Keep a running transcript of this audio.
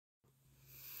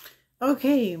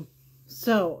Okay,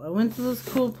 so I went to this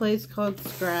cool place called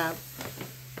Scrap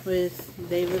with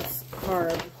David's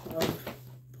Carb of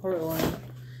Portland,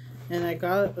 and I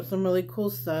got some really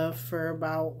cool stuff for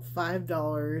about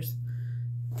 $5.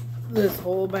 This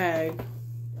whole bag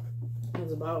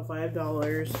was about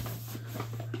 $5.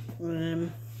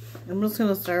 And I'm just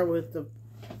gonna start with the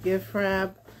gift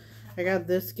wrap. I got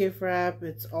this gift wrap.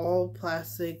 It's all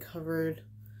plastic covered,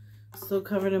 still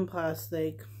covered in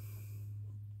plastic.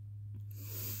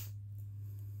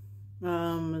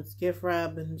 It's gift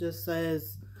wrap and just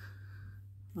says,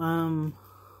 "'Tis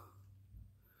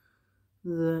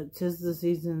the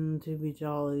season to be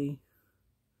jolly."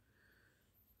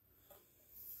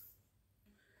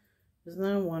 Isn't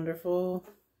that wonderful?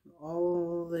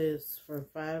 All this for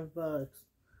 $5.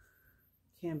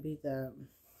 Can't beat that.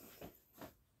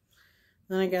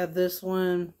 Then I got this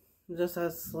one. It just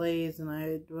has sleighs,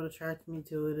 and what attracted me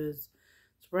to it is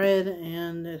it's red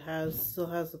and it still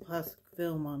has the plastic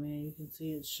film on it. You can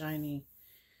see it's shiny,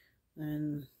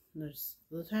 and there's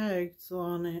the tag still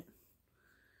on it.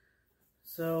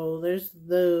 So there's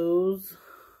those.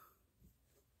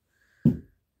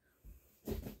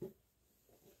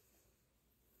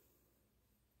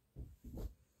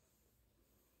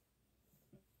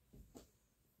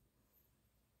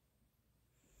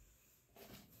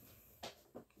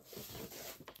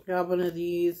 Got one of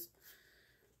these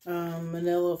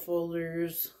manila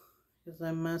folders because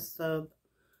I messed up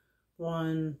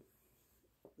one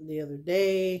the other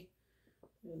day.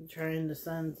 I'm trying to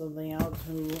send something out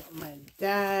to my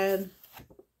dad.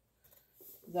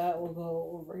 That will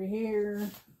go over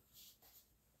here.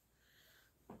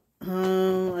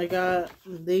 I got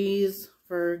these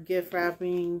for gift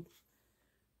wrapping.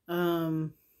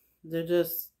 They're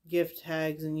just gift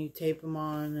tags and you tape them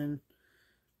on, and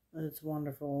it's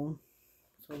wonderful.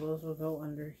 So those will go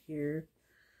under here.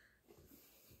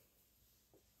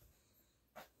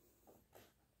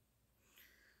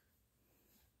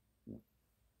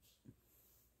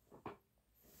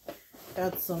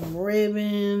 Got some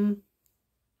ribbon.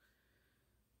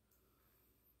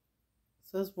 It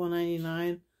says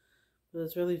 $1.99, but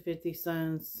it's really 50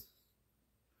 cents.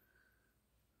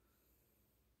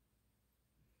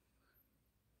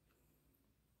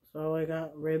 So I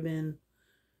got ribbon.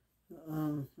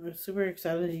 I'm super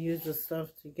excited to use this stuff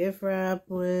to gift wrap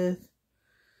with.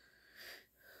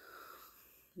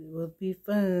 It will be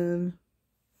fun.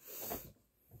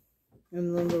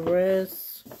 And then the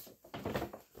rest.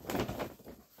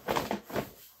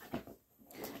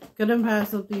 Gonna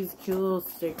pass up these cute little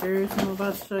stickers I'm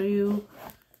about to show you.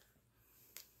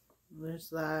 There's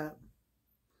that.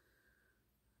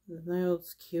 There's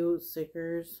those cute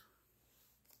stickers.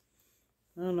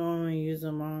 I don't know what I'm gonna use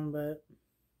them on, but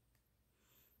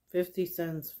 50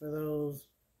 cents for those.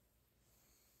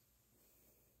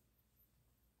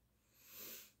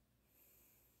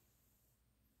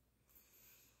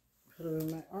 Put it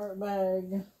in my art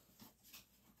bag.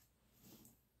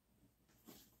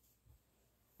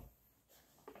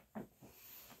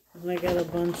 And I got a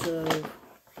bunch of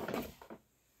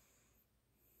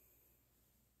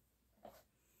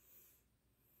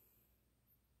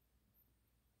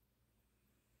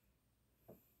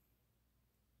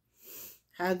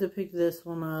had to pick this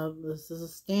one up. This is a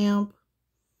stamp.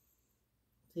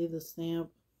 See the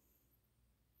stamp?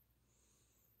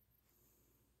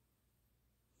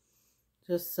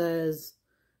 Just says,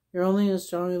 "You're only as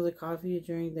strong as the coffee you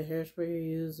drink, the hairspray you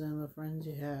use, and the friends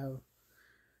you have."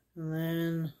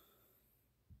 And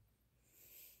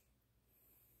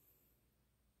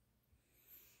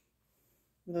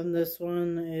then this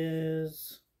one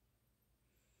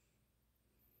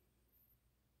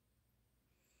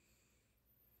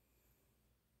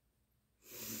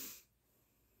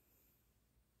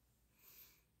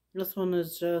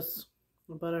is just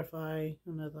a butterfly,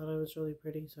 and I thought it was really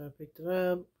pretty, so I picked it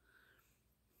up.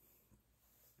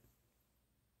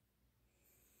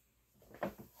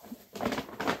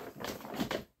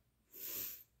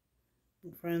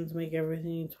 Friends make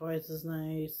everything twice as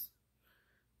nice.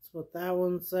 That's what that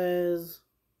one says.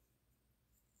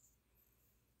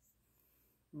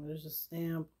 There's a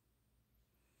stamp.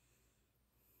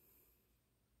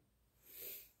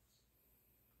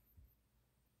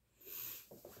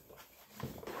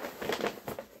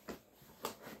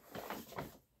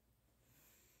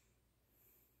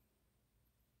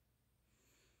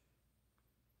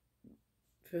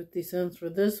 $50 for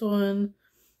this one.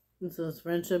 It says,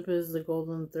 "Friendship is the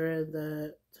golden thread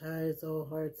that ties all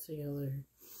hearts together."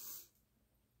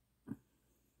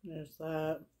 There's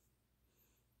that.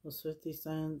 It was 50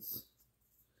 cents.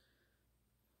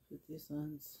 50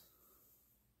 cents.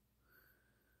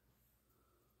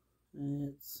 And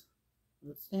it's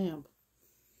the stamp.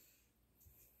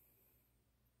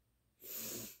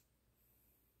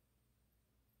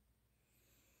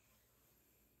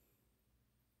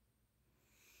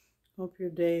 Hope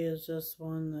your day is just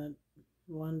one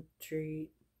treat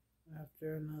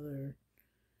after another.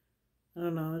 I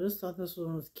don't know, I just thought this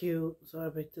one was cute, so I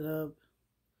picked it up.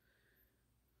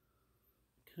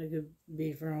 Kind of could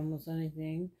be for almost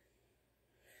anything.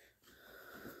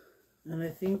 And I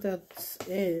think that's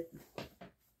it.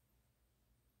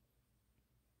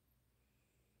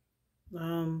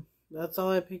 That's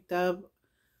all I picked up.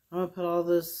 I'm gonna put all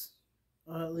this,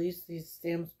 at least these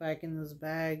stamps back in this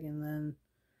bag, and then,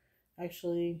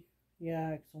 actually,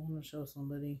 yeah, because I want to show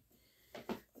somebody.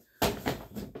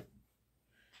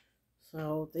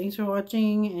 So, thanks for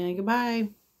watching, and goodbye.